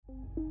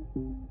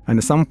And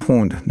at some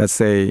point, let's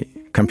say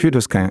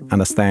computers can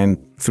understand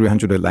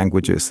 300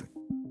 languages,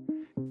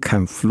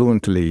 can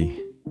fluently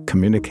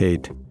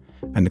communicate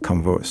and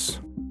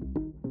converse.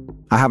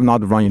 I have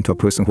not run into a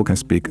person who can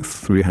speak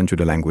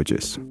 300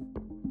 languages.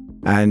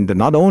 And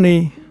not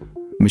only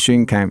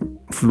machine can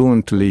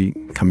fluently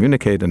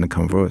communicate and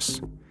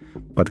converse,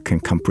 but can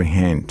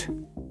comprehend,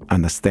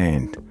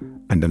 understand,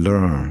 and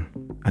learn,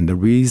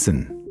 and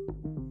reason,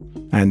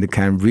 and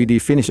can really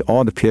finish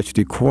all the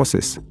PhD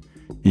courses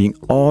in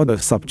all the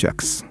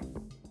subjects.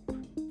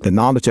 The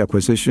knowledge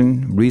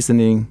acquisition,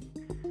 reasoning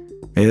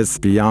is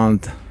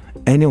beyond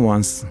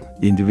anyone's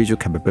individual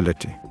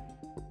capability.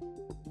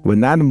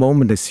 When that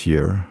moment is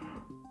here,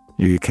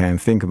 you can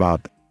think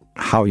about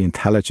how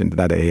intelligent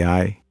that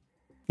AI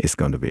is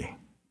going to be.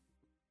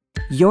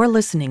 You're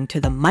listening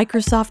to the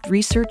Microsoft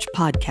Research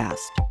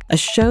Podcast, a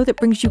show that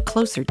brings you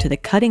closer to the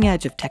cutting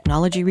edge of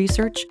technology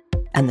research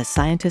and the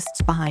scientists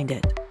behind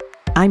it.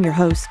 I'm your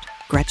host,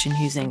 Gretchen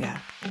Huizinga.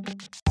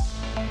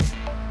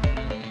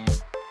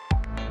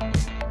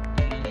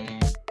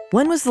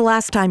 When was the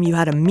last time you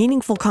had a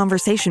meaningful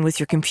conversation with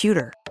your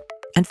computer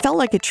and felt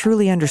like it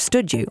truly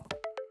understood you?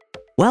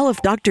 Well, if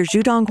Dr.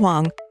 Zhudong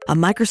Huang, a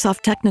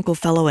Microsoft Technical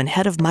Fellow and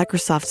head of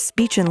Microsoft's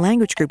Speech and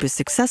Language Group, is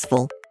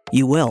successful,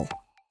 you will.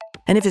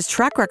 And if his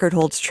track record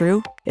holds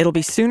true, it'll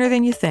be sooner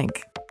than you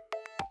think.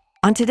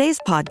 On today's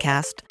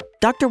podcast,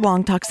 Dr.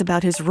 Huang talks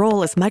about his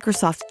role as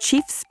Microsoft's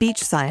chief speech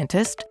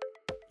scientist,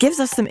 gives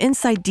us some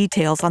inside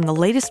details on the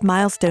latest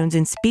milestones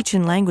in speech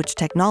and language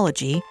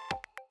technology,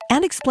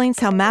 and explains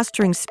how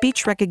mastering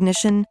speech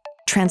recognition,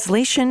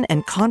 translation,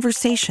 and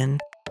conversation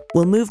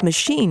will move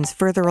machines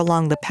further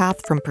along the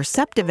path from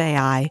perceptive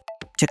AI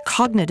to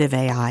cognitive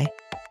AI,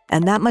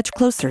 and that much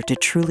closer to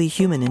truly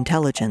human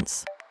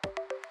intelligence.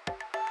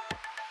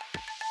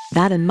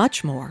 That and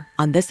much more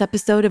on this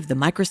episode of the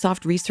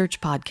Microsoft Research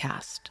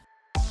Podcast.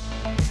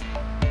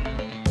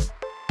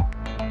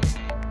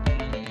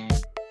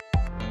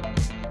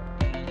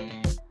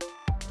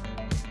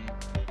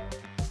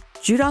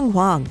 Zhudong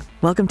Huang,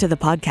 welcome to the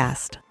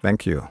podcast.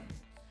 Thank you.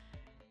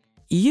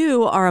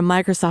 You are a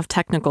Microsoft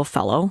Technical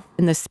Fellow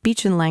in the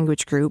Speech and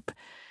Language Group,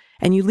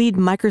 and you lead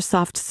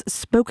Microsoft's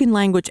spoken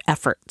language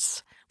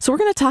efforts. So we're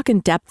going to talk in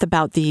depth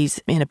about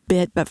these in a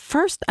bit, but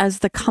first, as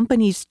the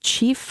company's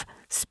chief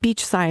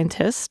speech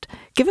scientist,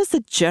 give us a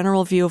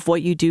general view of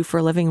what you do for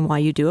a living and why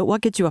you do it.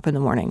 What gets you up in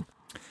the morning?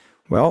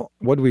 Well,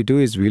 what we do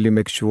is really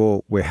make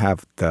sure we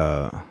have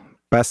the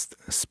best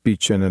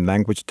speech and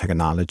language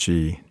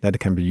technology that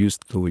can be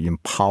used to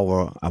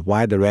empower a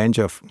wide range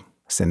of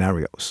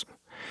scenarios.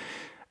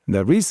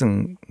 The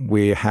reason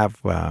we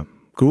have a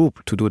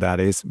group to do that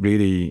is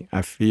really,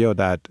 I feel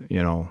that,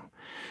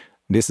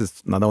 this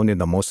is not only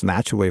the most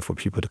natural way for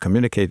people to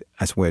communicate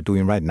as we're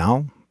doing right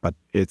now, but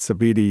it's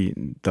really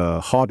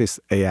the hardest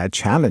AI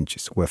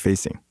challenges we're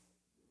facing.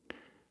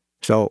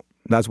 So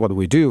that's what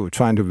we do,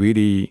 trying to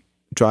really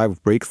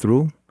drive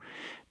breakthrough,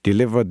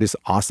 deliver these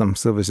awesome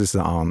services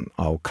on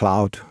our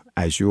cloud,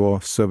 Azure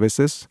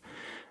services,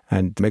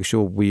 and make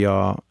sure we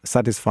are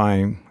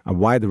satisfying a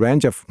wide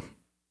range of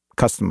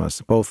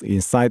customers, both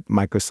inside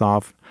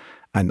Microsoft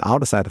and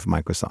outside of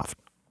Microsoft.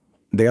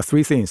 There are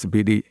three things,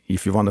 really,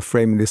 if you want to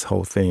frame this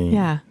whole thing.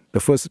 Yeah. The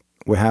first,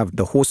 we have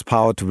the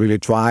horsepower to really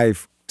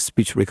drive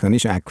speech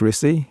recognition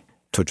accuracy,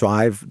 to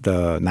drive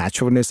the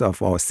naturalness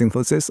of our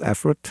synthesis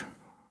effort,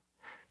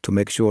 to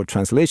make sure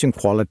translation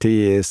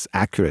quality is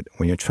accurate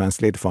when you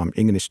translate from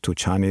English to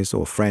Chinese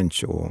or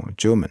French or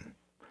German.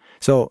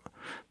 So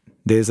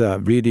there's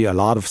really a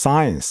lot of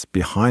science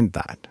behind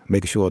that.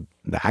 Make sure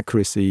the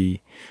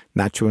accuracy,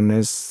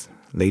 naturalness,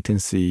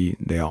 latency,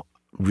 they are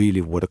really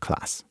world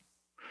class.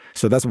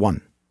 So that's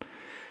one.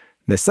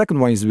 The second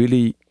one is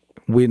really,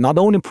 we not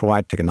only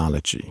provide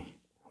technology,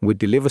 we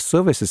deliver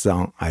services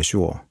on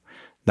Azure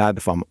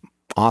that from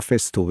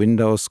Office to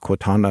Windows,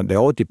 Cortana, they're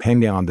all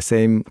depending on the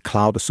same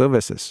cloud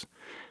services.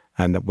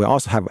 And we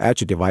also have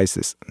edge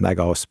devices like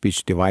our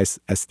speech device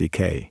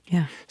SDK.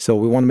 Yeah. So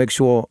we want to make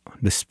sure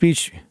the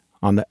speech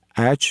on the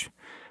edge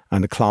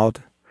and the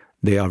cloud,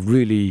 they are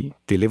really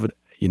delivered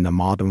in a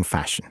modern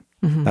fashion.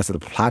 Mm-hmm. That's the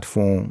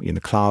platform in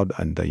the cloud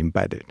and the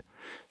embedded.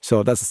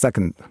 So that's the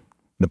second.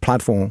 The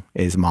platform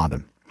is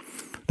modern.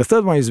 The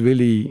third one is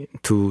really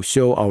to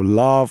show our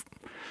love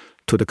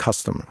to the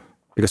customer,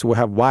 because we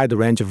have a wide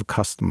range of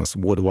customers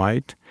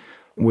worldwide.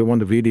 We want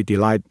to really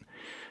delight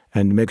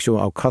and make sure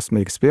our customer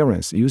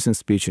experience using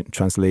speech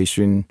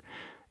translation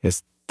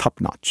is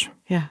top-notch.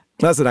 Yeah.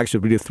 That's actually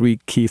really three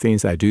key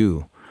things I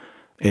do.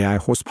 AI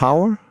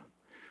horsepower,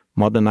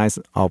 modernize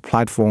our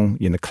platform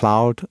in the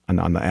cloud and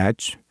on the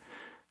edge,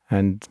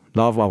 and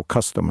love our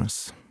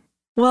customers.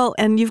 Well,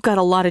 and you've got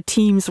a lot of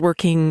teams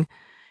working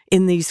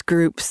in these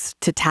groups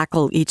to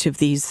tackle each of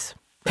these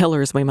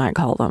pillars, we might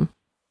call them.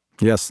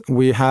 Yes,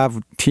 we have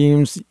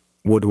teams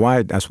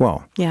worldwide as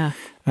well. Yeah.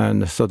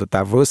 And so the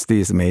diversity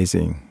is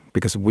amazing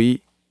because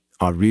we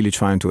are really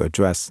trying to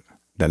address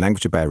the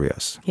language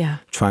barriers,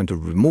 trying to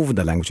remove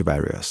the language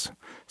barriers.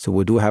 So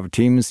we do have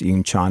teams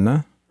in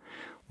China,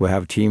 we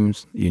have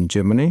teams in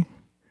Germany,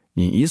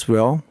 in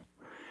Israel,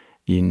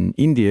 in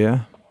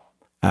India,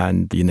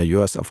 and in the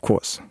US, of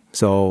course.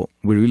 So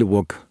we really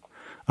work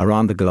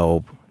around the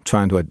globe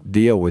trying to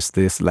deal with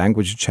these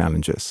language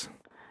challenges.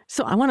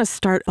 So I want to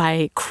start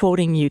by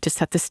quoting you to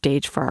set the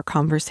stage for our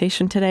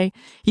conversation today.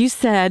 You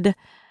said,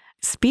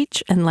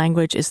 speech and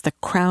language is the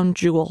crown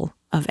jewel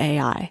of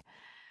AI.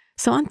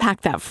 So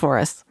unpack that for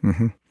us.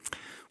 Mm-hmm.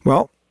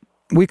 Well,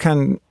 we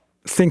can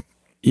think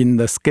in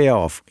the scale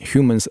of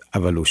humans'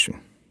 evolution.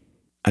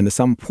 And at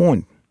some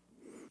point,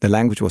 the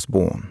language was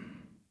born.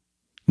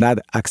 That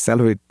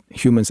accelerated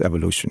humans'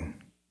 evolution.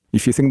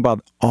 If you think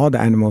about all the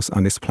animals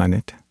on this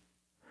planet,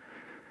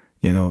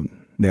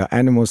 there are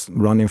animals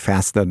running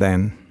faster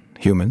than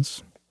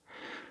humans.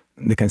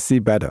 They can see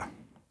better.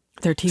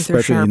 Their teeth are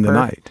especially sharper. In the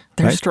night.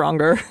 They're right?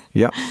 stronger.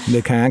 Yeah,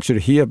 they can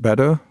actually hear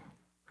better,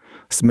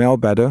 smell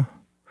better.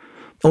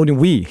 Only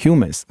we,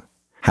 humans,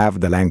 have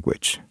the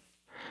language.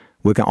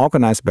 We can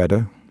organize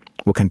better.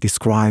 We can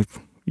describe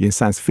in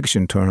science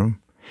fiction terms.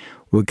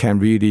 We can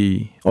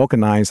really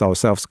organize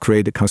ourselves,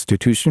 create a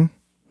constitution.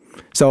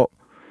 So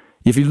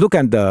if you look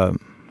at the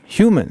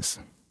humans,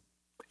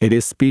 it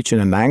is speech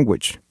and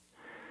language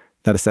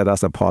that set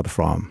us apart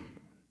from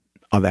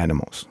other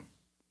animals.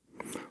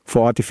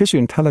 For artificial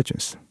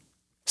intelligence,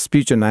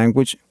 speech and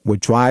language will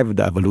drive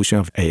the evolution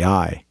of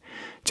AI,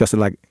 just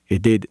like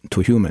it did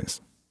to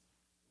humans.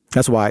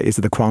 That's why it's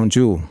the crown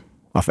jewel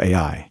of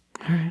AI.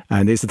 Right.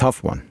 And it's a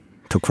tough one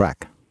to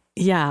crack.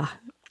 Yeah,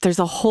 there's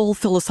a whole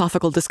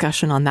philosophical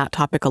discussion on that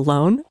topic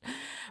alone,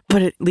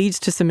 but it leads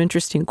to some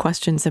interesting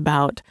questions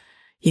about,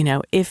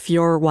 if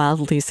you're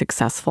wildly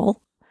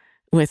successful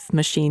with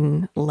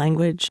machine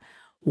language,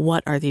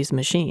 what are these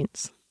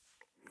machines?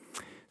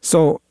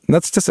 So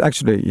let's just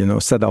actually,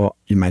 set our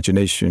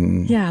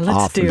imagination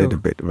off a little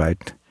bit,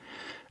 right?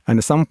 And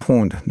at some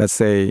point, let's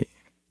say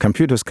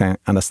computers can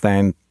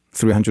understand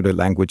 300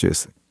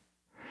 languages,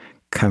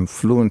 can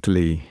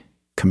fluently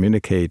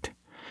communicate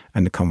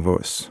and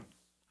converse.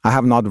 I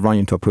have not run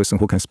into a person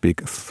who can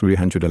speak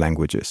 300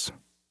 languages.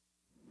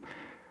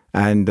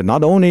 And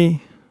not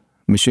only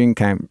machine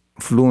can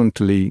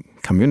fluently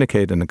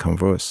communicate and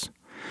converse,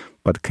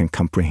 but can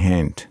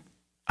comprehend,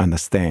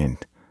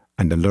 understand,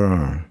 and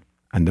learn,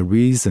 and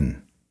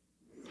reason,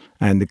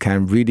 and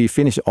can really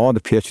finish all the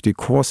PhD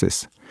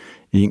courses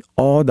in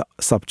all the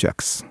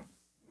subjects.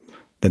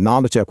 The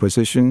knowledge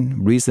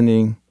acquisition,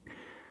 reasoning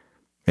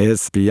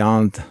is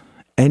beyond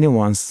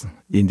anyone's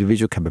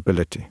individual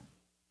capability.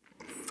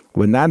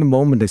 When that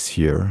moment is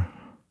here,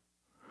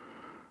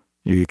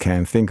 you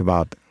can think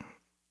about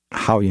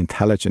how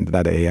intelligent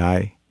that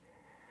AI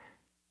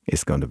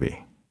is going to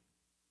be.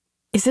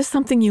 Is this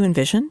something you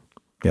envision?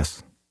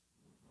 Yes.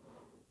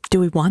 Do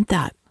we want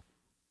that?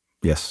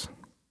 Yes.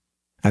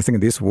 I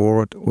think this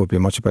world will be a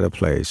much better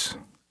place.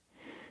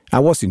 I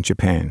was in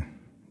Japan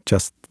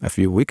just a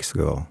few weeks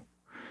ago,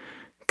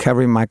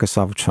 carrying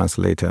Microsoft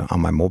Translator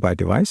on my mobile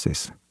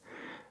devices.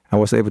 I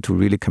was able to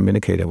really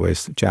communicate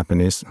with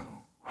Japanese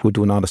who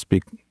do not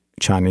speak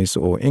Chinese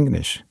or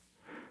English.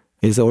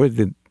 It's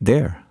already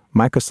there.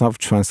 Microsoft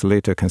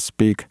Translator can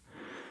speak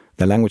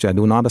the language I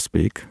do not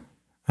speak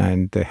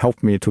and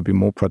help me to be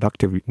more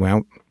productive when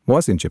I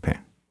was in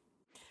Japan.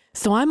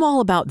 So I'm all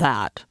about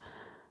that.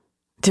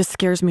 Just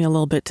scares me a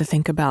little bit to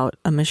think about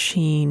a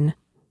machine.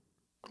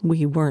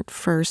 We weren't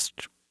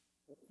first,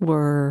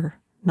 we're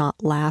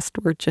not last,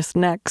 we're just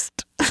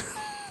next.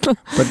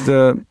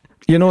 But,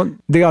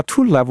 there are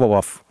two levels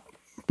of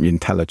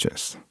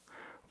intelligence.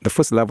 The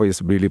first level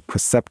is really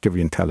perceptive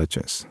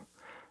intelligence.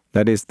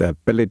 That is the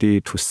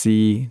ability to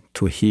see,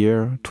 to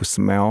hear, to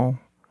smell.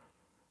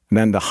 And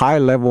then the higher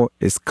level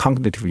is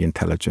cognitive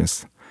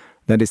intelligence.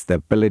 That is the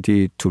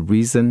ability to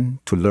reason,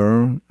 to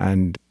learn,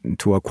 and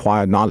to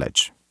acquire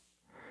knowledge.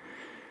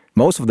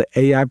 Most of the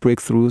AI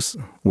breakthroughs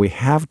we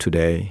have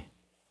today,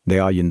 they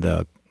are in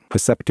the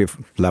perceptive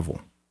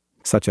level,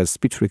 such as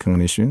speech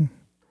recognition,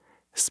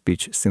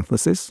 speech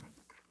synthesis,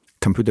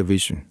 computer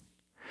vision.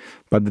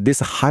 But this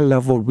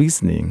high-level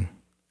reasoning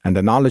and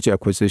the knowledge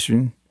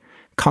acquisition,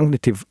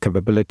 cognitive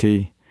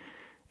capability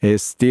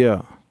is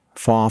still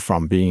far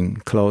from being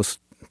close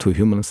to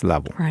humans'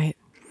 level. Right.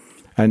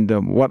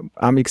 And what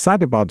I'm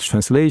excited about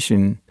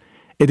translation,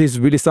 it is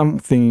really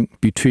something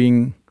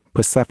between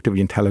perceptive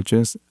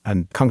intelligence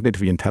and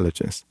cognitive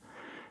intelligence.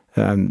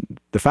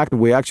 The fact that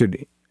we're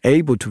actually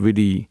able to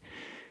really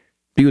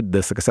build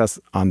the success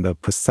on the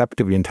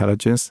perceptive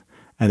intelligence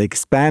and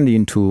expand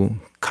into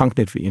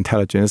cognitive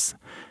intelligence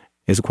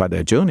is quite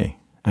a journey.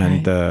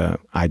 And right.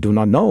 I do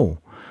not know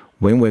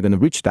when we're going to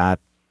reach that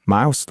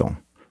milestone.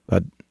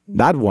 But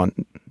that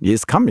one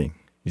is coming.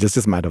 It's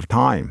just a matter of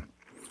time.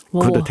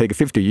 Could it take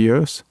 50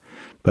 years?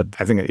 But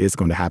I think it is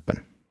going to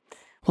happen.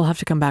 We'll have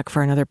to come back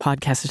for another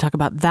podcast to talk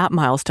about that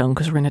milestone,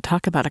 because we're going to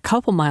talk about a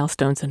couple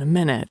milestones in a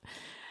minute.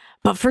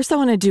 But first, I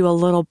want to do a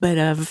little bit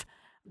of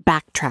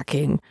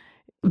backtracking,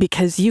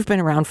 because you've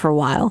been around for a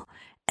while.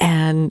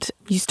 And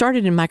you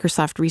started in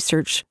Microsoft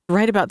research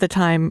right about the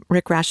time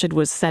Rick Rashid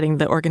was setting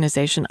the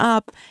organization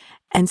up.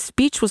 And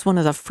speech was one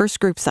of the first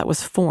groups that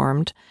was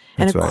formed.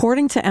 And That's right.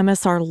 according to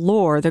MSR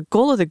lore, the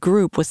goal of the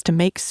group was to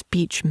make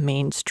speech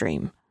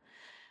mainstream.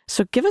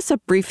 So give us a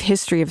brief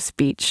history of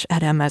speech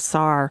at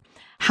MSR.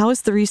 How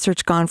has the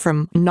research gone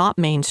from not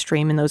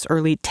mainstream in those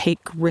early take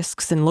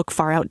risks and look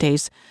far out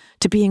days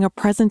to being a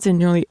presence in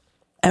nearly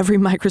every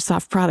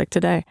Microsoft product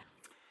today?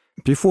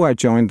 Before I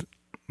joined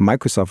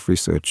Microsoft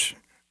Research,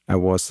 I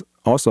was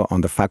also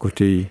on the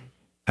faculty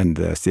and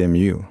the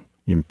CMU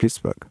in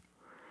Pittsburgh.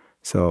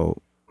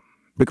 So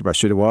Rick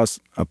Rashid was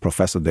a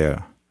professor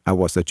there. I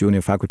was a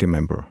junior faculty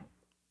member.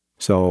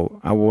 So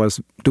I was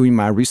doing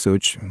my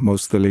research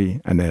mostly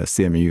at the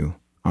CMU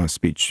on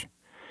speech.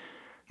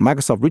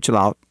 Microsoft reached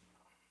out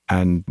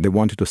and they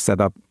wanted to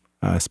set up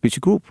a speech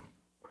group.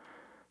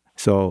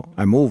 So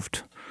I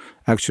moved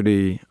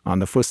actually on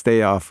the first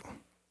day of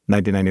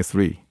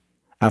 1993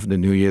 after the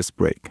New Year's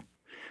break.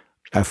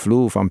 I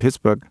flew from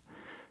Pittsburgh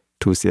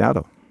to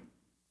Seattle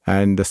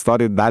and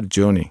started that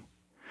journey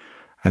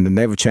and it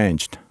never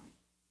changed.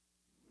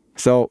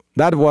 So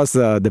that was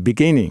the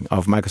beginning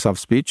of Microsoft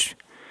Speech.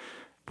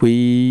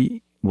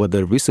 We were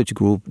the research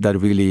group that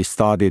really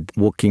started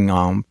working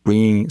on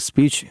bringing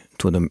speech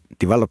to the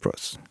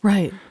developers.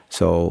 Right.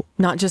 So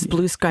not just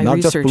blue sky not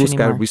research just blue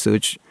sky anymore.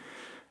 research.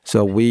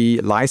 So we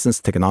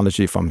licensed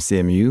technology from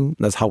CMU.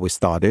 That's how we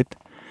started.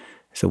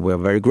 So we're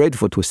very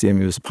grateful to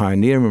CMU's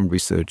pioneering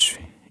research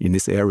in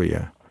this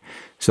area.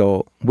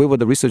 So we were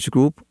the research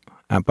group,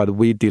 but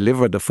we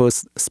delivered the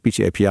first speech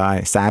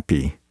API,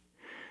 SAPI,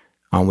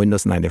 on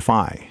Windows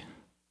 95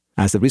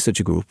 as a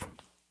research group.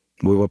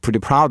 We were pretty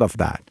proud of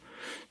that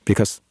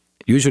because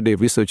usually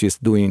research is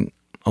doing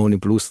only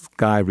blue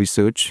sky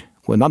research.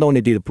 We not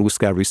only did blue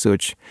sky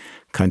research,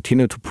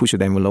 continue to push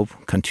the envelope,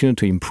 continue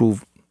to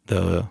improve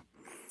the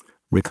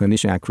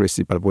recognition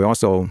accuracy, but we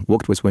also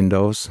worked with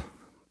Windows,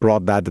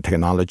 brought that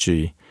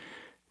technology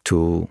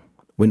to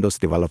Windows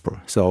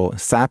developer. So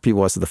SAPI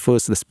was the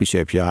first speech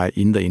API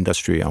in the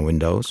industry on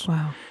Windows.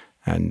 Wow.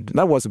 And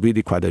that was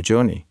really quite a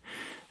journey.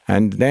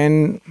 And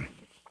then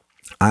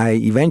I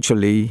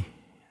eventually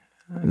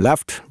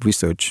left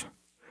research,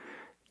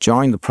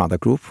 joined the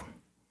product group.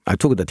 I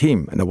took the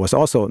team, and there was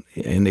also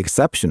an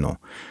exceptional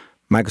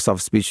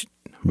Microsoft Speech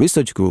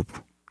research group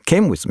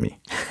came with me,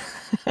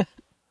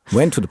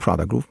 went to the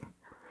product group.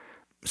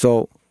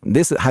 So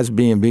this has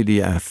been really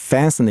a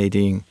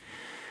fascinating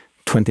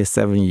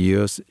 27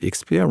 years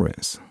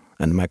experience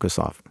at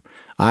Microsoft.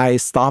 I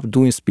stopped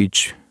doing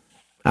speech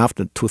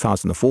after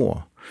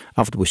 2004,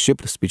 after we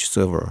shipped the speech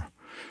server,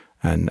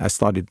 and I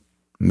started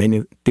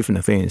many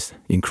different things,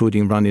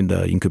 including running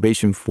the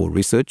incubation for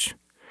research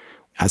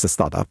as a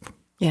startup.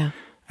 Yeah.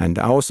 And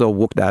I also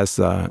worked as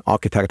an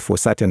architect for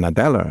Satya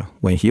Nadella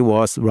when he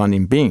was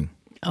running Bing.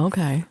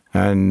 Okay.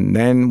 And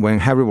then when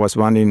Harry was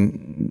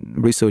running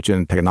research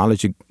and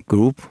technology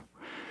group,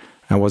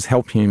 I was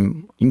helping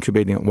him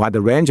incubating a wide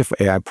range of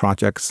AI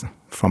projects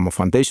from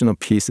foundational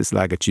pieces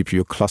like a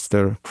GPU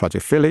cluster,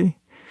 Project Philly,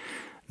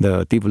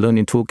 the deep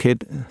learning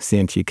toolkit,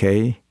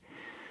 CNTK,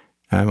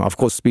 of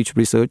course, speech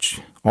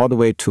research, all the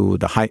way to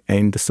the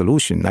high-end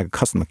solution like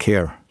customer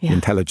care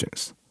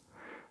intelligence.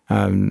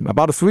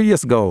 About 3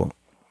 years ago,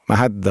 I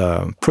had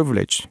the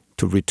privilege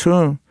to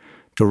return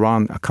to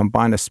run a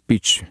combined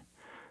speech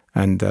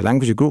and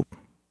language group.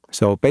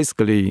 So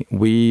basically,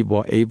 we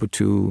were able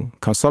to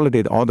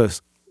consolidate all the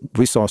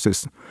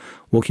resources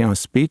working on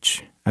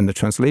speech and the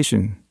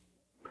translation.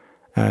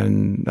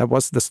 And that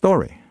was the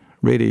story,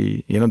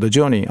 really, the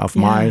journey of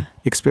my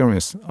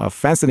experience, a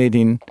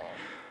fascinating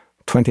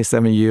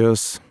 27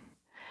 years.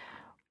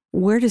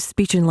 Where does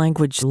speech and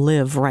language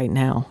live right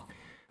now?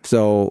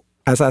 So,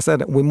 as I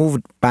said, we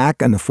moved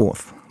back and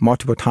forth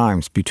multiple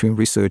times between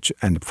research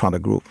and the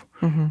product group.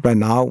 Mm-hmm. Right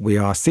now, we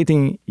are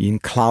sitting in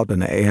cloud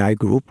and AI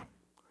group.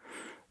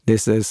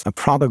 This is a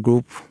product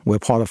group. We're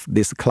part of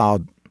this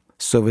cloud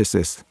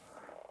services.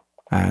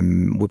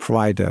 We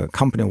provide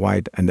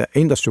company-wide and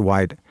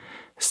industry-wide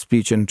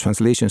speech and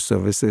translation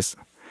services.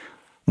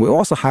 We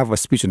also have a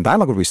speech and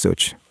dialogue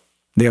research.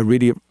 They are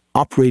really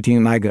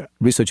operating like a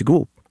research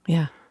group.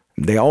 Yeah.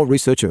 They're all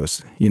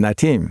researchers in that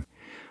team.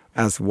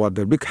 As what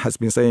Rick has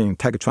been saying,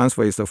 tech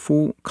transfer is a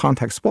full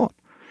contact sport.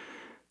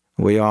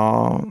 We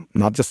are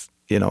not just,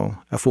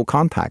 a full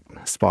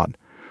contact spot.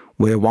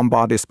 We're one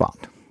body spot.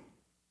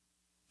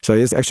 So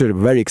it's actually a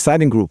very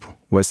exciting group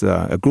with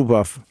a group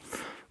of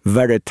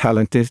very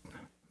talented,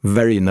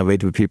 very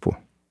innovative people.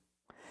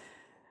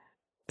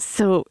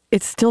 So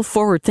it's still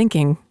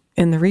forward-thinking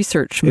in the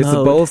research mode. It's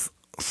both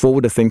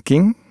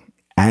forward-thinking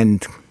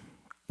and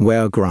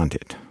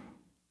well-grounded.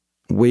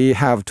 We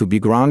have to be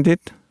grounded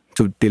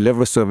to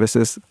deliver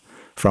services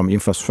from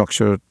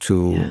infrastructure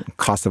to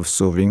cost of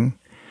serving.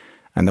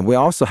 And we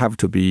also have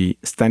to be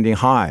standing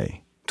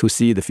high to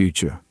see the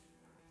future,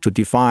 to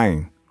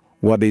define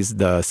what is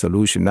the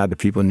solution that the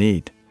people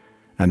need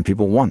and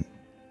people want,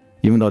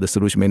 even though the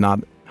solution may not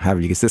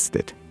have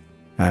existed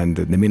and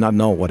they may not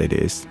know what it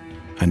is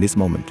at this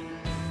moment.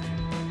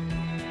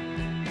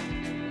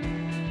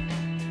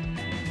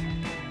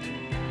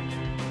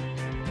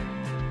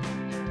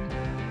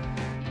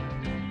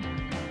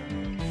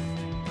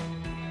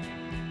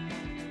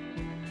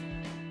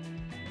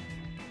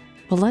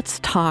 Well, let's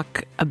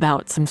talk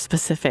about some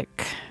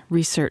specific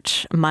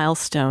research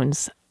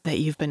milestones that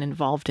you've been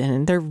involved in,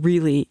 and they're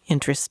really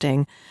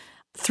interesting.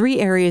 3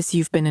 areas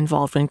you've been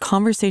involved in: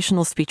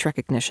 conversational speech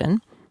recognition,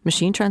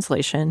 machine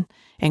translation,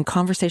 and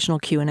conversational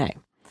Q&A.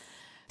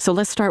 So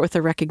let's start with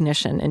the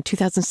recognition. In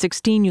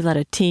 2016, you led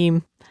a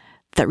team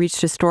that reached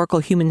historical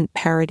human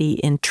parity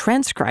in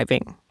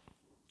transcribing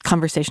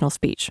conversational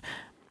speech.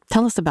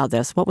 Tell us about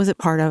this. What was it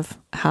part of?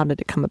 How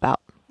did it come about?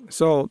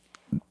 So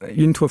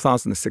in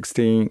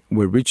 2016,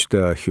 we reached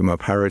the human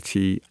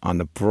parity on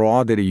the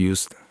broadly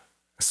used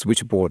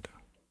switchboard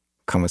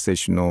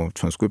conversational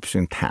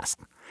transcription task.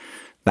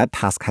 That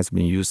task has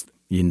been used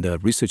in the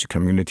research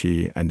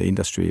community and the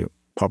industry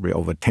probably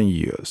over 10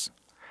 years.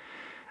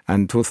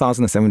 And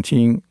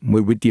 2017,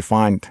 we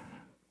redefined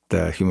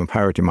the human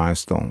parity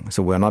milestone.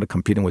 So we're not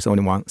competing with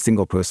only one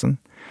single person.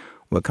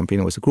 We're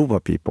competing with a group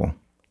of people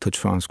to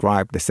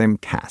transcribe the same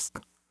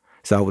task.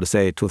 So I would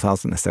say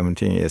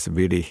 2017 is a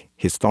really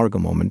historical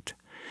moment.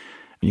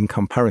 In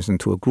comparison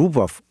to a group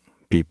of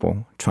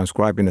people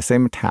transcribing the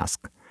same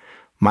task,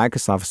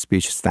 Microsoft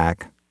Speech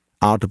Stack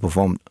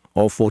outperformed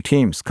all 4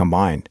 teams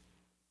combined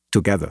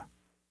together.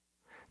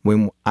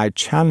 When I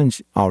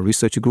challenged our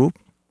research group,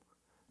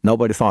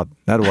 nobody thought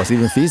that was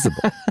even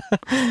feasible.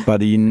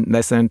 But in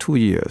less than 2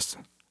 years,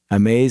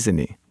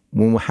 amazingly,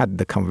 when we had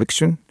the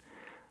conviction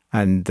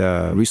and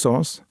the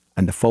resource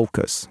and the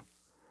focus,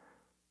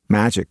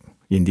 magic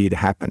indeed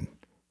happened.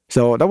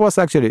 So that was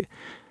actually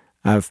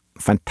a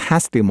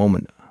fantastic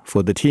moment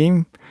for the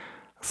team,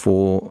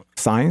 for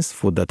science,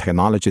 for the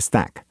technology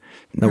stack.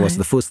 That was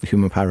the first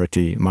human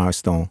parity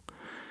milestone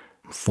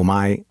for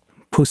my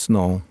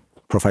personal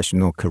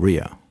professional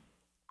career.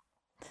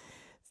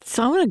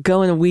 So I want to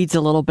go in the weeds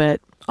a little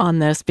bit on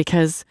this,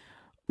 because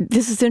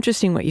this is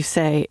interesting what you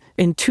say.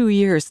 In 2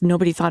 years,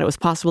 nobody thought it was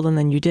possible, and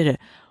then you did it.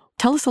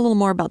 Tell us a little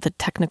more about the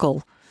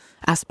technical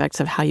aspects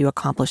of how you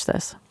accomplished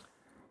this.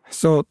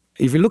 So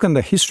if you look at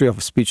the history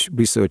of speech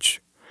research,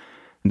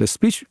 the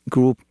speech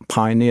group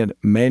pioneered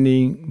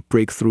many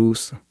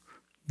breakthroughs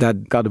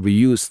that got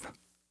reused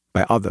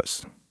by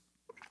others.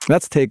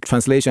 Let's take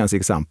translation as an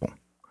example.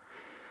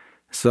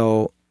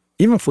 So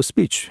even for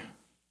speech,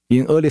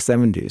 in early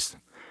 70s,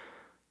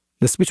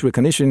 the speech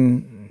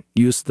recognition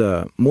used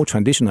the more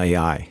traditional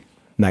AI,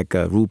 like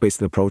a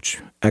rule-based approach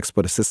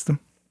expert system.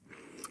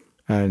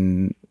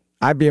 And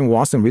IBM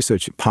Watson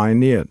Research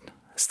pioneered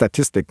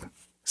statistic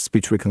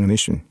speech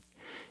recognition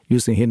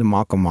using hidden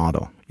Markov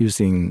model,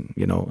 using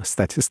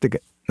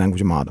statistic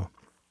language model.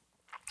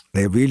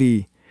 They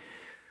really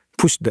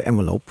pushed the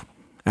envelope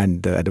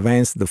and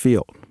advanced the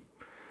field.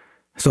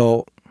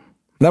 So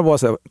that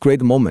was a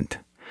great moment.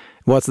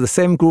 It was the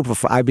same group of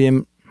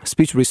IBM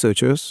speech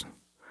researchers.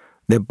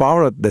 They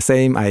borrowed the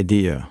same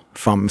idea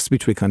from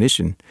speech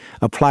recognition,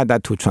 applied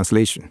that to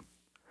translation.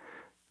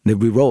 They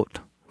rewrote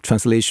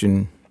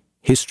translation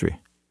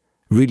history,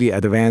 really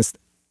advanced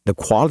the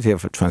quality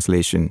of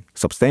translation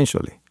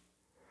substantially.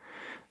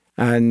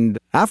 And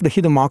after the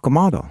hidden Markov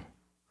model,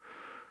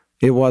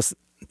 it was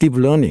deep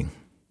learning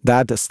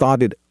that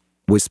started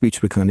with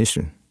speech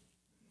recognition,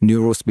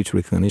 neural speech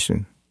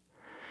recognition.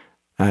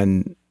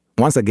 And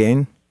once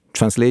again,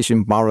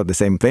 translation borrowed the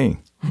same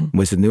thing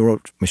with neural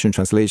machine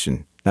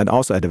translation that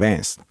also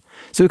advanced.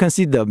 So you can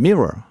see the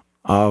mirror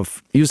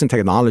of using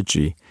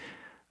technology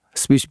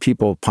speech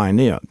people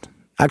pioneered.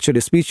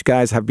 Actually, speech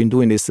guys have been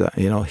doing this,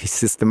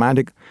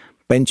 systematic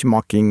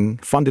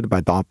benchmarking funded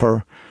by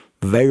DARPA,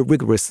 very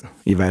rigorous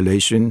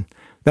evaluation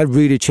that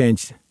really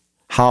changed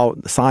how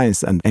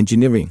science and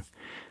engineering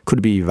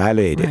could be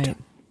evaluated. Right.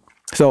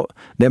 So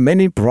there are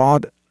many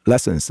broad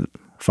lessons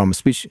from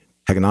speech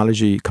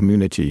technology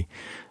community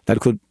that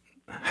could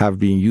have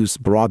been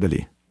used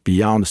broadly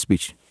beyond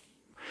speech.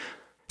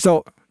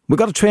 So we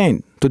got to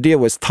train to deal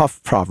with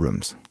tough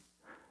problems.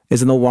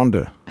 It's no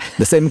wonder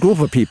the same group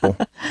of people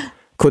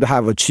could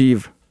have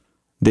achieved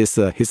this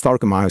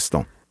historic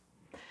milestone.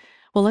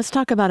 Well, let's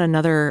talk about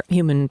another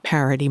human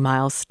parity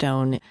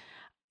milestone,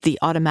 the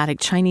automatic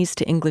Chinese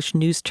to English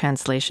news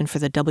translation for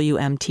the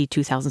WMT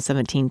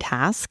 2017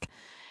 task.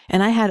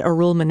 And I had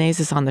Arul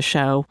Menezes on the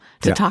show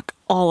to talk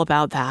all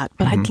about that.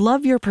 But I'd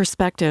love your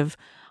perspective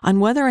on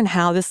whether and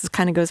how, this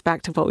kind of goes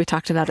back to what we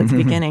talked about at the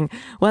beginning,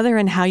 whether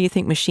and how you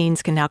think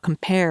machines can now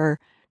compare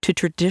to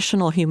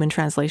traditional human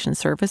translation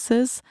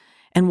services,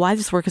 and why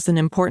this work is an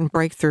important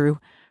breakthrough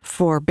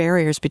for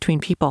barriers between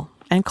people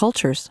and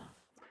cultures.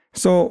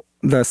 So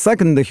the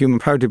second human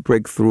parity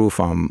breakthrough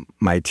from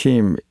my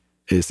team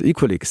is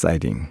equally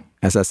exciting.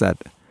 As I said,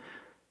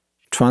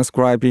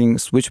 transcribing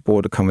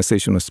switchboard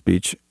conversational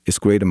speech is a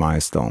great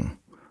milestone,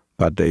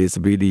 but it's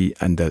really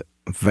at the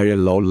very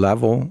low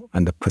level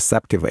and the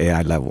perceptive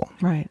AI level.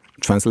 Right.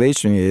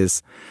 Translation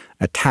is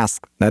a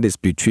task that is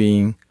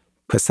between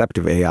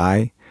perceptive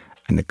AI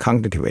and the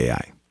cognitive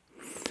AI.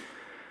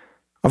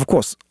 Of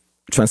course,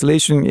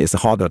 translation is a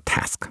harder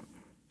task,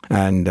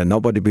 and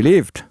nobody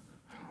believed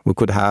we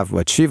could have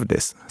achieved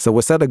this. So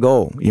we set a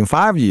goal. In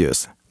 5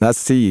 years, let's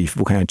see if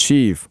we can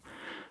achieve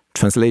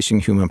translation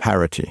human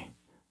parity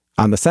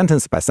on a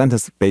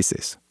sentence-by-sentence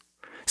basis.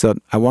 So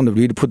I want to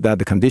really put that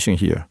the condition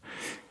here.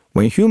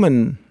 When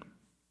human,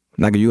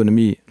 like you and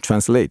me,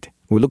 translate,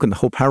 we look at the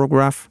whole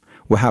paragraph,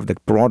 we have the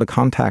broader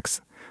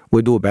context,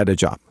 we do a better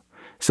job.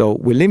 So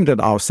we limited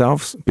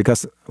ourselves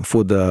because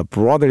for the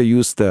broadly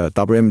used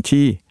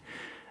WMT,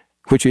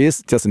 which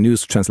is just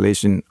news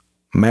translation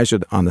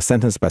measured on the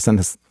sentence by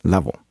sentence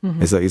level.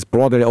 It's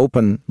broadly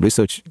open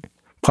research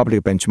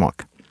public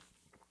benchmark.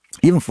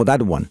 Even for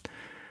that one,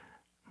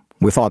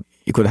 we thought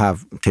it could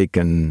have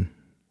taken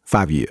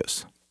 5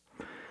 years.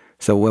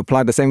 So we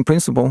applied the same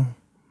principle,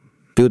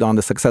 built on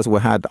the success we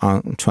had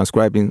on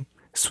transcribing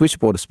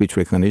switchboard speech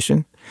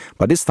recognition.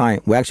 But this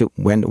time, we actually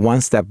went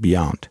one step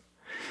beyond.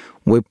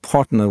 We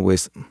partnered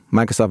with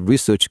Microsoft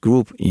Research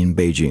Group in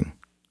Beijing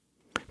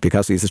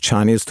because it's a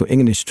Chinese to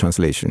English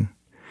translation.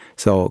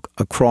 So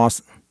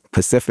across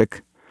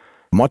Pacific,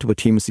 multiple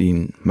teams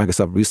in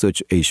Microsoft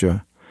Research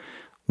Asia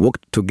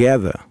worked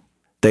together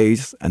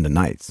days and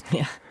nights.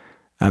 Yeah.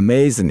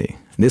 Amazingly,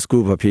 this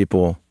group of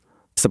people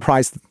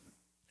surprised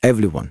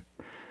everyone.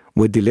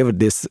 We delivered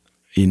this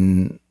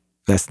in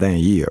less than a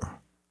year,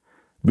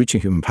 reaching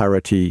human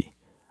parity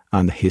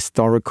on the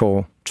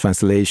historical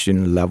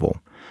translation level,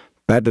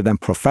 better than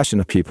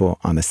professional people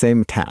on the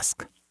same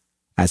task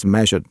as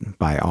measured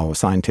by our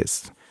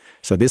scientists.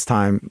 So this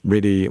time,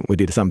 really, we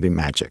did something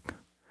magic.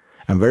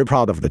 I'm very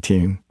proud of the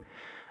team.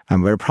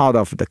 I'm very proud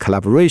of the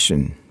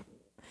collaboration.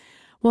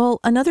 Well,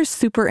 another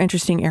super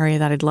interesting area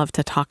that I'd love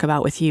to talk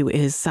about with you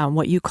is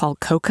what you call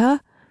COQA,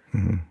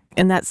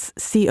 and that's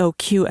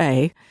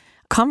COQA,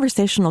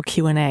 conversational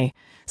Q&A.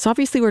 So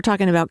obviously we're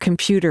talking about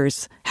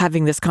computers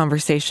having this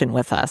conversation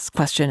with us,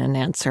 question and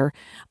answer.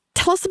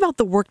 Tell us about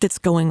the work that's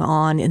going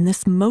on in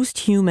this most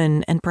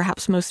human and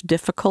perhaps most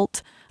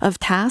difficult of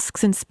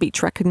tasks in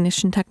speech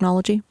recognition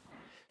technology.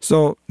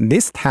 So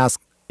this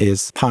task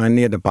is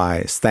pioneered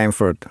by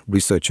Stanford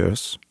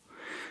researchers.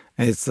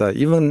 It's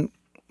even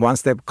one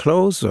step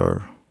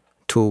closer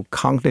to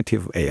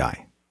cognitive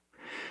AI.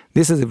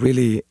 This is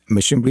really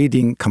machine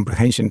reading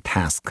comprehension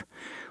task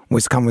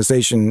with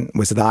conversation,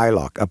 with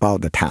dialogue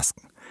about the task.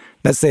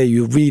 Let's say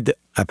you read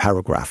a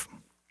paragraph.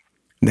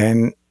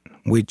 Then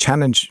we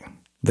challenge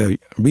the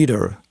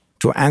reader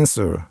to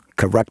answer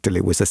correctly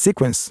with a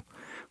sequence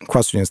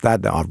questions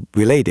that are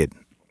related.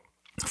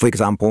 For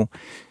example,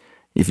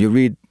 if you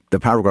read the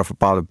paragraph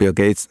about Bill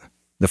Gates,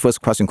 the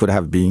first question could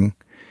have been,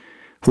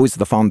 who is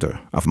the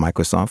founder of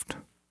Microsoft?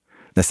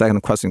 The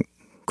second question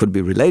could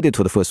be related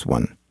to the first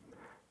one.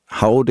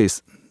 How old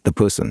is the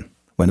person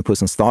when the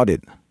person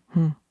started?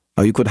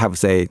 Or you could have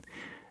said,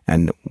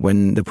 and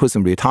when the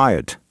person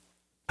retired,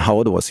 how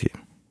old was he?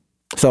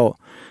 So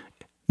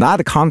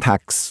that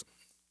context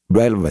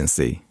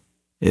relevancy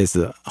is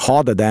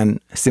harder than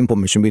simple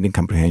machine reading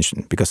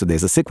comprehension because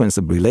there's a sequence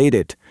of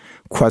related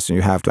questions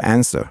you have to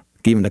answer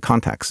given the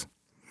context.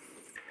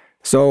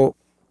 So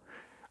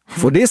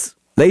for this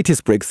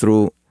latest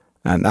breakthrough,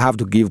 and I have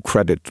to give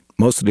credit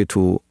mostly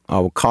to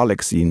our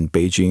colleagues in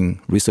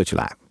Beijing Research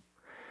Lab.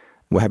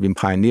 We have been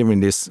pioneering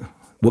this,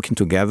 working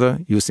together,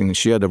 using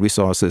shared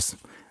resources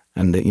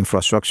and the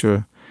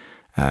infrastructure.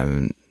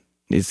 And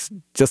it's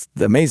just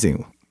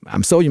amazing.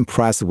 I'm so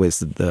impressed with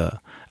the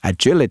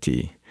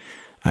agility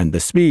and the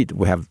speed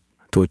we have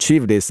to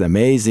achieve this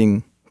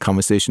amazing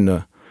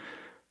conversational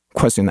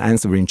question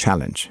answering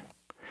challenge.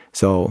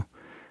 So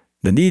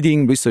the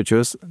leading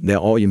researchers, they're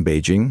all in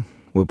Beijing,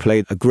 will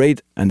play a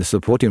great and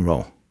supporting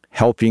role,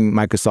 helping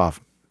Microsoft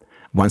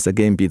once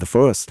again be the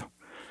first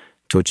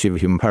to achieve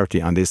human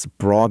parity on this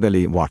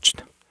broadly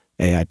watched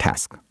AI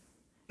task.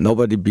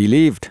 Nobody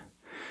believed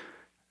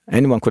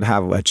anyone could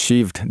have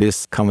achieved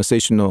this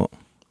conversational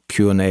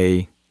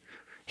Q&A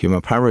human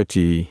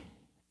parity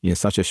in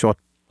such a short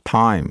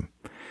time.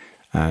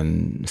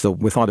 And so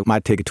we thought it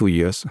might take 2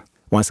 years.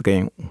 Once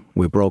again,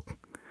 we broke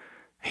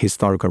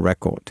historical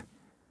record.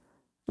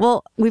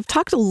 Well, we've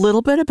talked a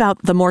little bit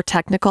about the more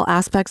technical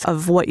aspects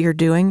of what you're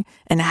doing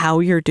and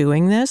how you're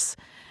doing this.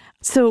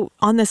 So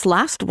on this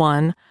last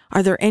one,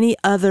 are there any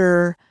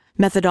other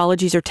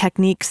methodologies or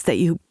techniques that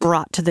you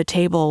brought to the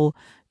table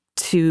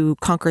to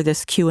conquer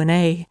this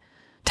Q&A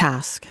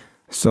task?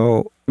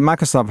 So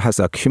Microsoft has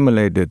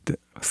accumulated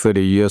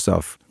 30 years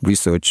of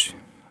research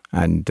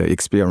and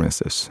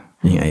experiences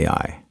in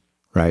AI,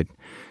 right?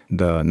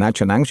 The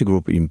Natural Language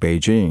Group in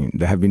Beijing,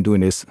 they have been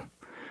doing this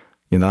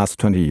in the last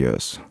 20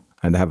 years.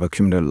 And they have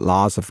accumulated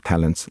lots of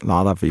talents, a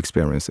lot of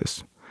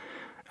experiences.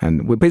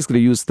 And we basically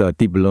use the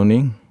deep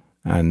learning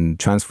and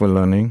transfer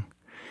learning.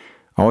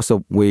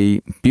 Also,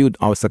 we build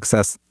our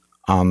success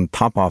on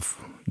top of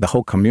the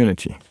whole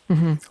community.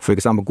 For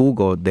example,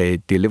 Google, they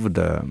delivered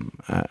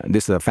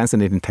this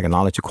fascinating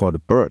technology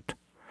called BERT.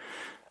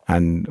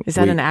 And is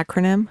that an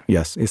acronym?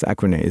 Yes, it's an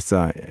acronym. It's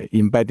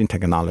embedding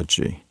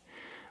technology.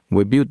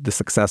 We built the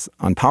success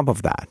on top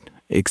of that,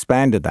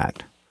 expanded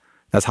that.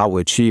 That's how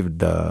we achieved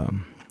the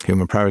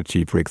human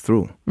parity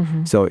breakthrough.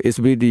 So it's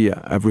really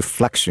a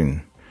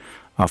reflection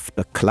of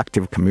the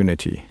collective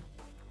community.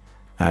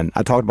 And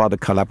I talked about the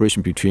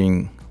collaboration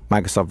between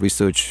Microsoft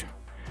Research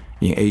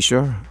in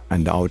Asia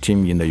and our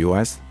team in the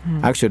US.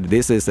 Actually,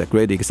 this is a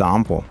great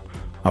example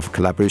of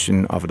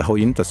collaboration of the whole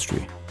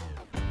industry.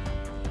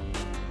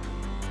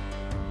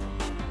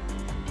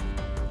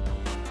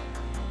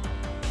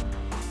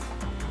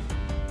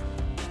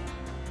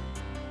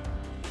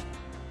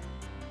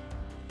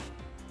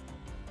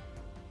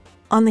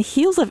 On the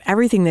heels of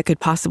everything that could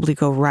possibly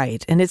go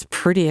right, and it's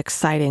pretty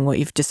exciting what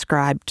you've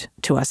described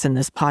to us in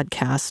this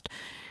podcast,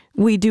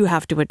 we do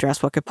have to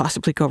address what could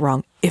possibly go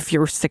wrong if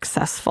you're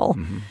successful.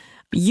 Mm-hmm.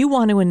 You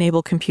want to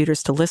enable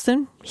computers to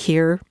listen,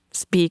 hear,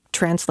 speak,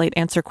 translate,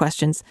 answer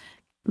questions,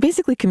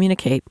 basically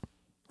communicate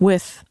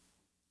with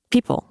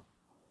people.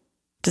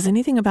 Does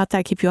anything about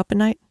that keep you up at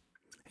night?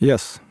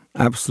 Yes,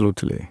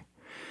 absolutely.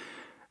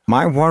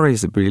 My worry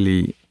is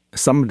really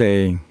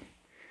someday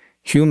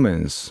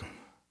humans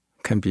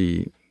can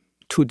be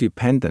too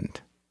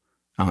dependent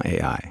on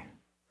AI.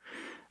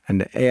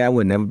 And AI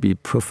will never be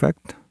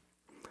perfect.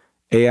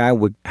 AI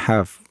would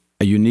have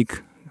a unique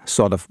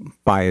sort of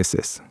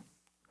biases.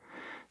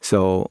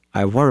 So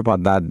I worry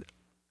about that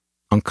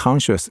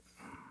unconscious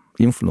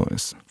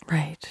influence.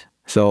 Right.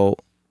 So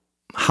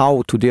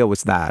how to deal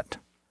with that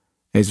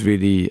is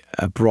really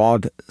a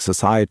broad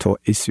societal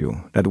issue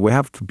that we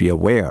have to be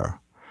aware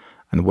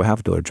and we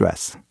have to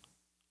address.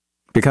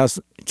 Because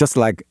just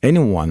like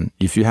anyone,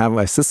 if you have an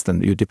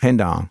assistant you depend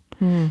on,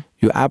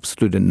 you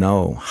absolutely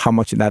know how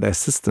much that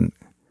assistant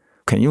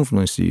can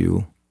influence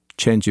you,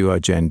 change your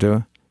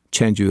agenda,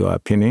 change your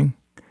opinion.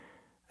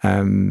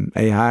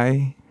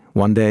 AI,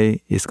 one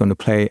day, is going to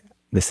play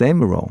the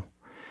same role.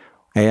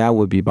 AI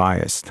will be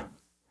biased.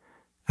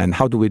 And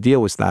how do we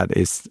deal with that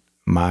is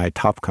my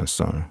top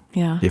concern.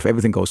 Yeah. If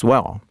everything goes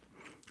well,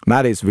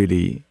 that is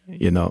really,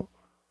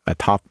 a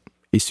top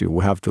issue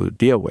we have to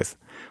deal with.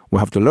 We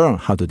have to learn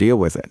how to deal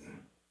with it.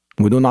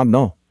 We do not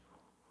know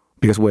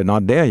because we're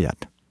not there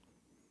yet.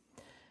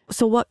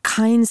 So what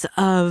kinds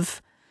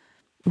of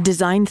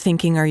design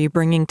thinking are you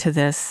bringing to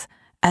this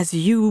as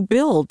you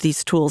build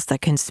these tools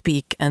that can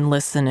speak and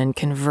listen and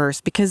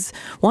converse? Because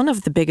one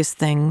of the biggest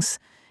things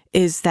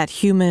is that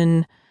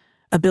human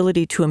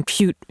ability to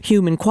impute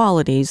human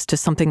qualities to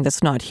something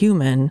that's not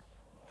human.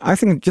 I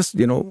think just,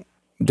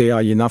 there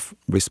are enough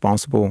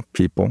responsible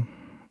people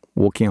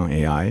working on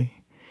AI.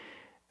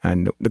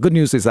 And the good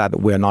news is that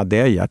we're not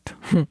there yet,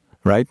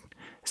 right?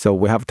 So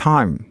we have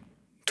time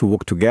to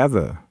work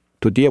together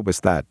to deal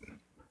with that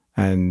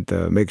and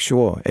make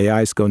sure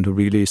AI is going to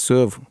really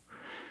serve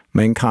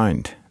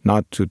mankind,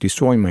 not to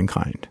destroy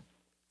mankind.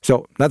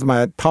 So that's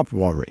my top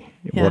worry,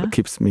 what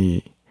keeps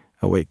me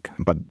awake.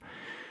 But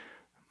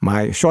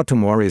my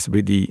short-term worry is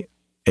really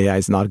AI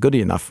is not good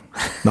enough,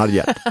 not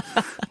yet.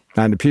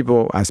 And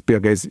people, as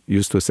Bill Gates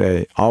used to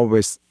say,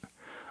 always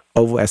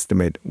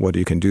overestimate what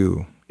you can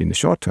do in the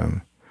short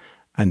term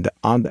and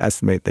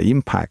underestimate the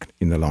impact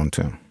in the long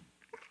term.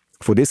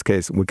 For this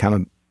case, we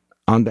cannot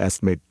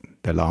underestimate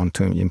the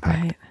long-term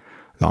impact,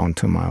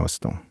 long-term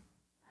milestone.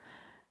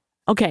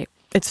 Okay,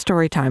 it's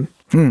story time.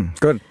 Good.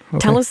 Okay.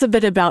 Tell us a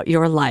bit about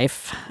your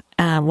life.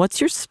 What's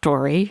your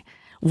story?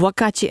 What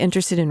got you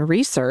interested in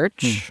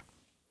research,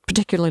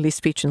 particularly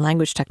speech and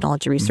language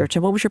technology research,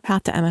 and what was your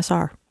path to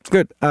MSR?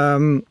 Good.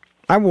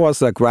 I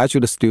was a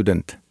graduate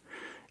student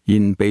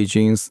in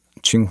Beijing's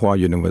Tsinghua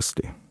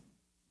University.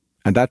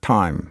 At that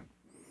time,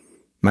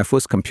 my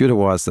first computer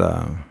was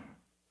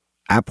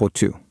Apple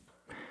II.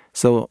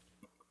 So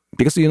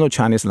because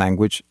Chinese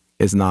language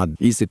is not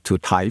easy to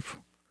type,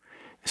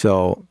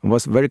 so it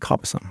was very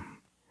cumbersome.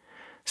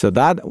 So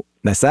that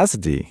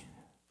necessity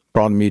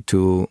brought me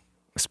to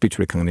speech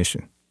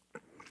recognition.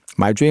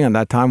 My dream at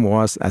that time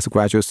was, as a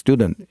graduate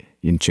student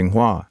in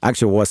Tsinghua,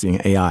 actually was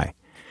in AI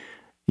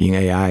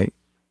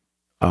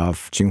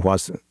of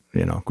Tsinghua's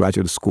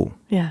graduate school.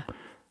 Yeah.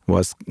 It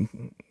was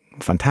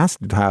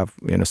fantastic to have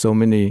so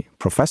many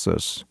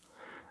professors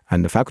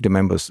and the faculty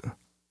members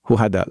who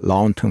had a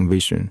long-term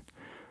vision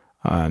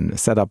and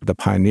set up the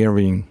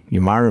pioneering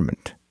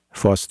environment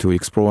for us to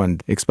explore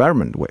and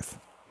experiment with.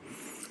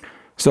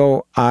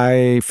 So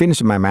I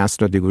finished my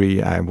master's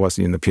degree. I was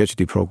in the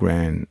PhD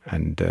program,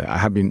 and I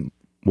have been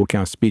working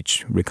on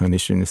speech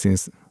recognition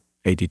since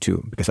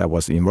 1982 because I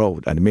was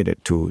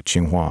admitted to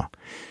Tsinghua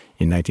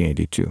in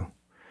 1982.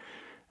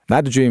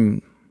 That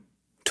dream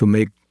to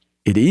make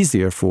it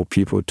easier for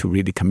people to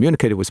really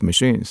communicate with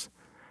machines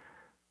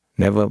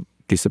never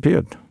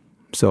disappeared.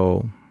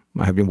 So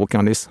I have been working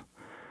on this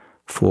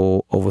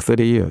for over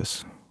 30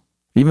 years.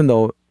 Even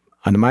though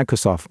at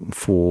Microsoft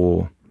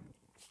for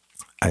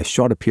a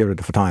shorter period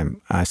of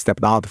time, I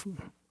stepped out of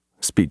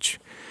speech,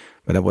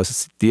 but I was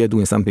still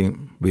doing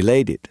something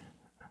related.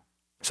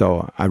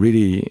 So I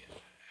really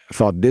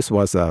thought this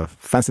was a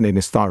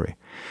fascinating story.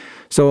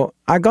 So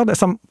I got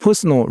some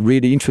personal,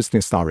 really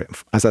interesting story.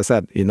 As I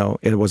said,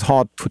 it was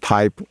hard to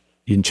type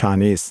in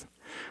Chinese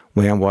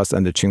when I was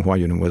at the Tsinghua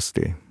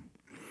University.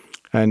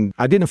 And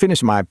I didn't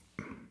finish my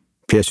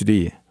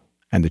PhD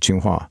at the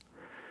Tsinghua.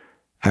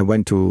 I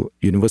went to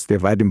University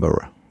of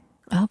Edinburgh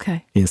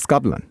in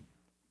Scotland.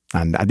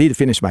 And I did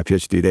finish my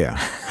PhD there.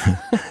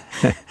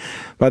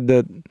 But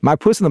my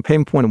personal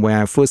pain point when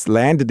I first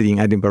landed in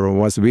Edinburgh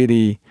was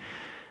really,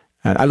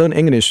 I learned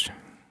English,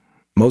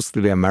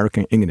 mostly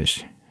American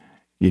English,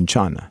 in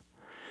China.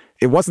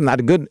 It wasn't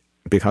that good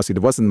because it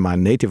wasn't my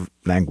native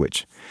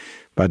language.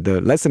 But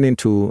listening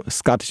to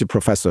Scottish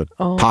professor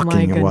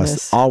talking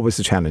was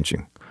always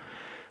challenging.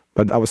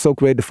 But I was so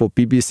grateful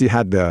BBC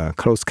had the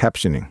closed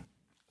captioning.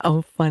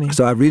 Oh, funny.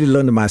 So I really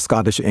learned my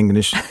Scottish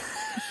English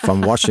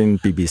from watching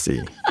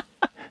BBC.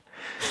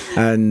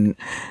 And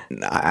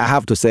I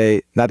have to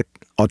say that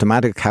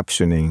automatic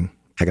captioning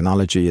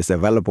technology is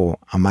available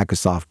on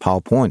Microsoft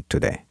PowerPoint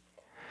today.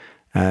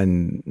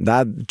 And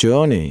that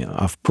journey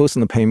of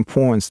personal pain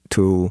points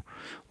to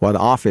what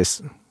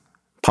Office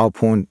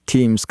PowerPoint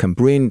teams can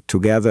bring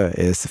together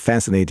is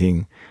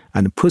fascinating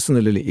and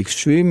personally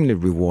extremely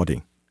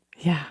rewarding.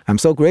 Yeah. I'm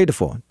so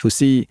grateful to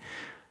see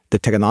the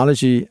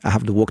technology I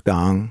have worked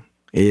on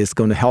is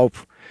going to help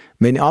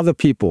many other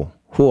people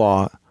who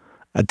are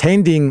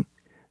attending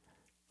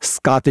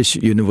Scottish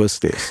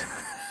universities.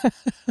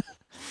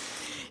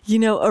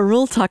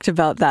 Arul talked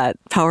about that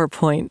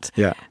PowerPoint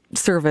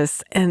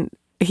service, and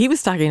he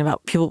was talking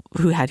about people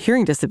who had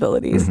hearing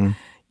disabilities. Mm-hmm.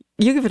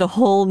 You give it a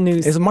whole new...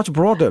 It's much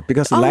broader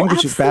because the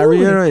language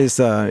barrier is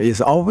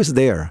always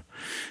there.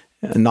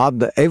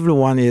 Not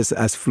everyone is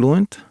as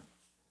fluent.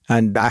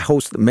 And I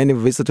host many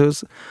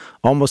visitors.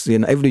 Almost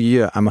every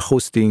year, I'm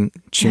hosting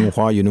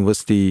Tsinghua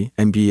University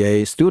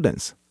MBA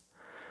students.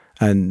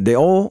 And they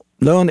all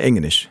learn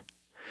English.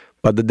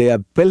 But their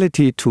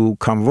ability to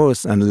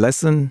converse and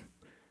listen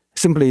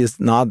simply is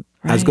not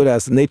as good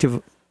as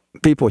native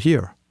people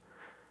here.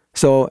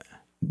 So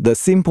the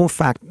simple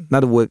fact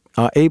that we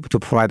are able to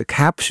provide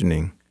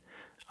captioning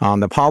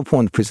on the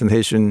PowerPoint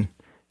presentation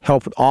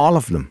helped all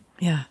of them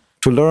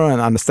to learn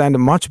and understand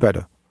much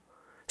better.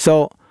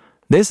 So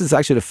this is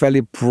actually a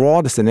fairly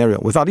broad scenario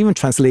without even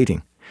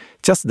translating.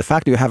 Just the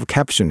fact you have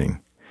captioning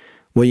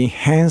will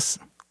enhance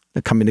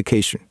the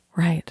communication.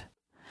 Right.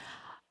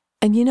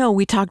 And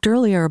we talked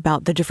earlier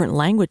about the different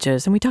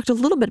languages, and we talked a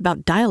little bit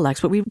about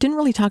dialects, but we didn't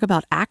really talk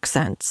about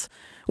accents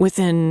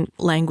within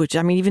language.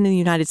 I mean, even in the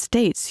United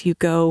States, you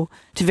go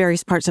to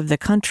various parts of the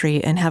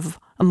country and have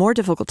a more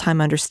difficult time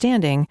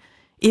understanding,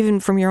 even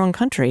from your own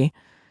country,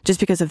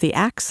 just because of the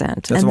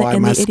accent. That's why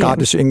my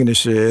Scottish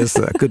English is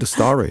a good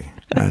story.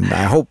 And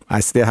I hope I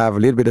still have a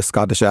little bit of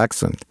Scottish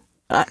accent.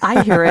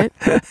 I hear it.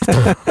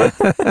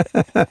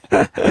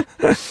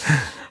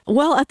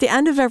 Well, at the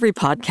end of every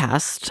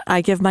podcast,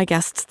 I give my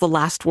guests the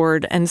last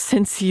word. And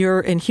since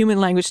you're in human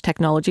language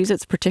technologies,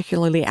 it's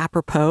particularly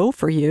apropos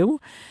for you.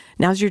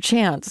 Now's your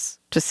chance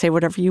to say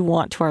whatever you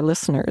want to our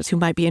listeners who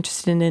might be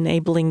interested in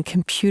enabling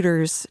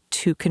computers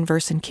to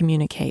converse and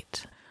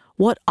communicate.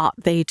 What ought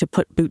they to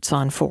put boots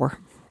on for?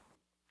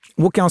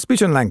 Working on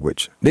speech and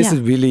language. This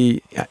is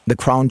really the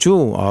crown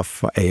jewel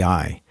of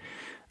AI.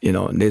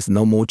 There's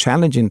no more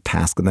challenging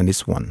task than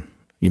this one,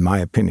 in my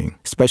opinion,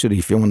 especially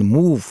if you want to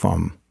move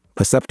from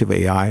perceptive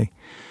AI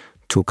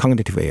to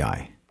cognitive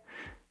AI,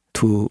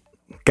 to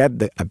get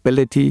the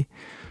ability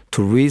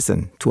to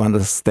reason, to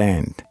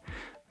understand,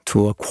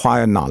 to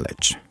acquire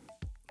knowledge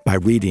by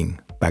reading,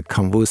 by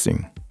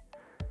conversing.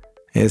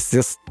 It's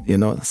just,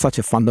 such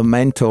a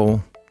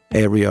fundamental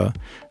area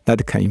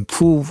that can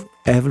improve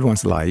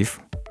everyone's life,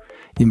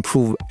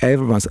 improve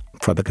everyone's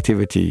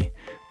productivity,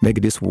 make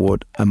this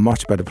world a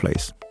much better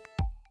place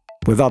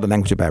without the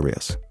language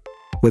barriers,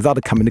 without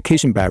the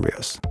communication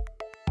barriers,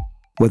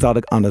 without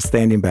the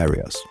understanding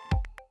barriers.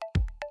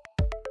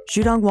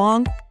 Xudong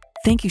Wang,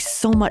 thank you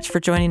so much for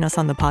joining us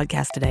on the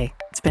podcast today.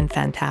 It's been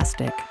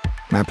fantastic.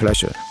 My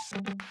pleasure.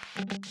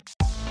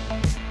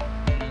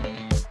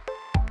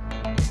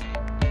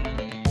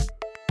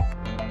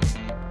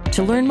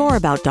 To learn more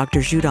about Dr.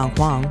 Xudong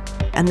Wang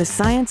and the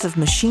science of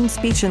machine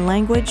speech and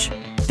language,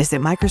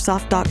 visit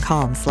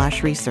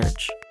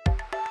Microsoft.com/research.